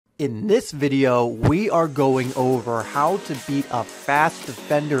In this video, we are going over how to beat a fast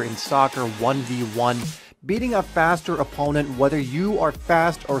defender in soccer 1v1. Beating a faster opponent, whether you are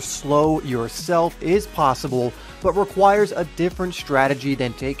fast or slow yourself, is possible, but requires a different strategy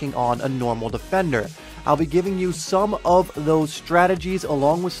than taking on a normal defender. I'll be giving you some of those strategies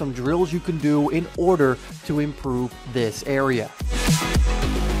along with some drills you can do in order to improve this area.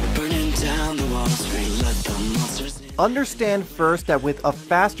 Understand first that with a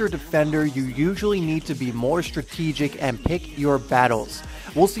faster defender, you usually need to be more strategic and pick your battles.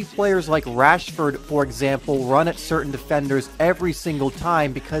 We'll see players like Rashford, for example, run at certain defenders every single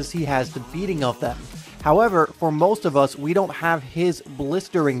time because he has the beating of them. However, for most of us, we don't have his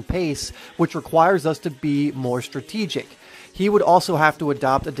blistering pace, which requires us to be more strategic. He would also have to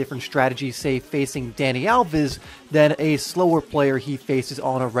adopt a different strategy, say facing Dani Alves, than a slower player he faces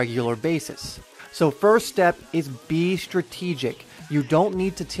on a regular basis. So first step is be strategic. You don't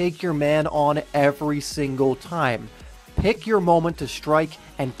need to take your man on every single time. Pick your moment to strike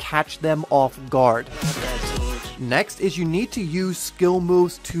and catch them off guard. Next is you need to use skill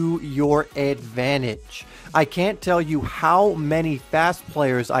moves to your advantage. I can't tell you how many fast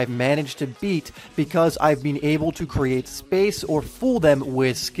players I've managed to beat because I've been able to create space or fool them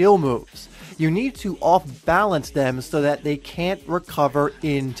with skill moves. You need to off-balance them so that they can't recover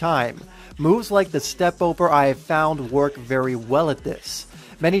in time. Moves like the step over I have found work very well at this.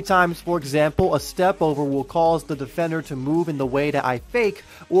 Many times, for example, a step over will cause the defender to move in the way that I fake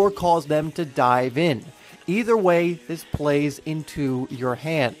or cause them to dive in. Either way, this plays into your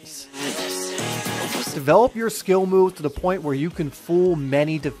hands. Develop your skill moves to the point where you can fool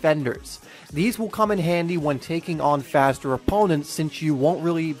many defenders. These will come in handy when taking on faster opponents since you won't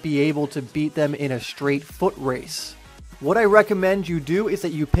really be able to beat them in a straight foot race. What I recommend you do is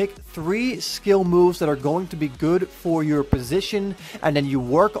that you pick 3 skill moves that are going to be good for your position, and then you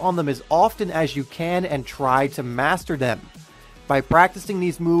work on them as often as you can and try to master them. By practicing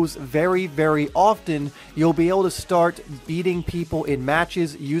these moves very often, you'll be able to start beating people in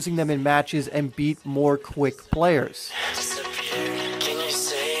matches, using them in matches, and beat more quick players.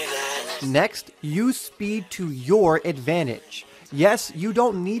 Next, use speed to your advantage. Yes, you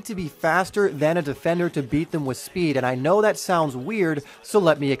don't need to be faster than a defender to beat them with speed, and I know that sounds weird, so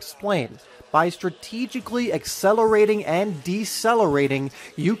let me explain. By strategically accelerating and decelerating,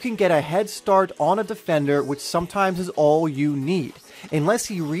 you can get a head start on a defender, which sometimes is all you need. Unless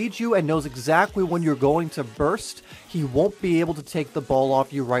he reads you and knows exactly when you're going to burst, he won't be able to take the ball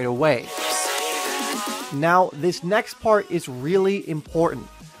off you right away. Now, this next part is really important.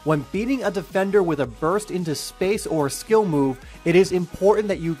 When beating a defender with a burst into space or a skill move, it is important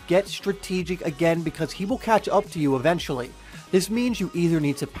that you get strategic again because he will catch up to you eventually. This means you either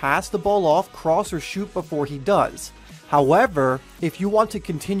need to pass the ball off, cross, or shoot before he does. However, if you want to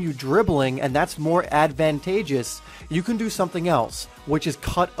continue dribbling and that's more advantageous, you can do something else, which is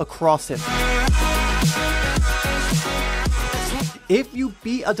cut across him. If you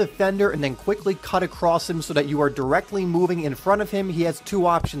beat a defender and then quickly cut across him so that you are directly moving in front of him, he has 2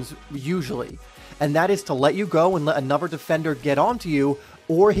 options usually. And that is to let you go and let another defender get onto you,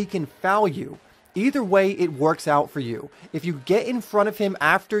 or he can foul you. Either way, it works out for you. If you get in front of him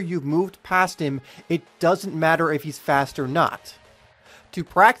after you've moved past him, it doesn't matter if he's fast or not. To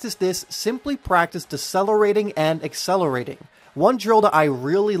practice this, simply practice decelerating and accelerating. One drill that I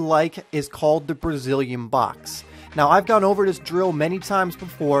really like is called the Brazilian box. Now, I've gone over this drill many times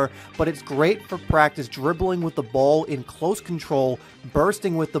before, but it's great for practice dribbling with the ball in close control,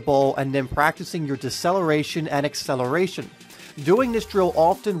 bursting with the ball, and then practicing your deceleration and acceleration. Doing this drill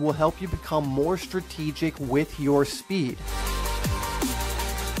often will help you become more strategic with your speed.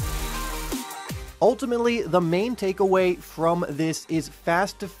 Ultimately, the main takeaway from this is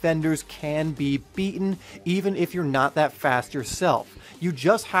fast defenders can be beaten even if you're not that fast yourself. You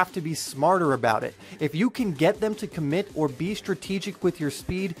just have to be smarter about it. If you can get them to commit or be strategic with your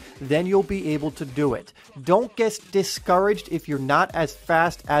speed, then you'll be able to do it. Don't get discouraged if you're not as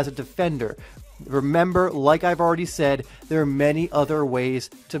fast as a defender. Remember, like I've already said, there are many other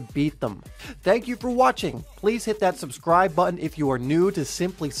ways to beat them. Thank you for watching. Please hit that subscribe button if you are new to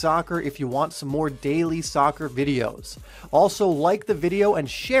Simply Soccer if you want some more daily soccer videos. Also, like the video and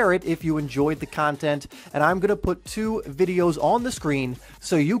share it if you enjoyed the content, and I'm going to put 2 videos on the screen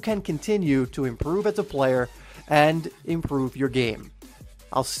so you can continue to improve as a player and improve your game.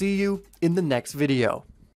 I'll see you in the next video.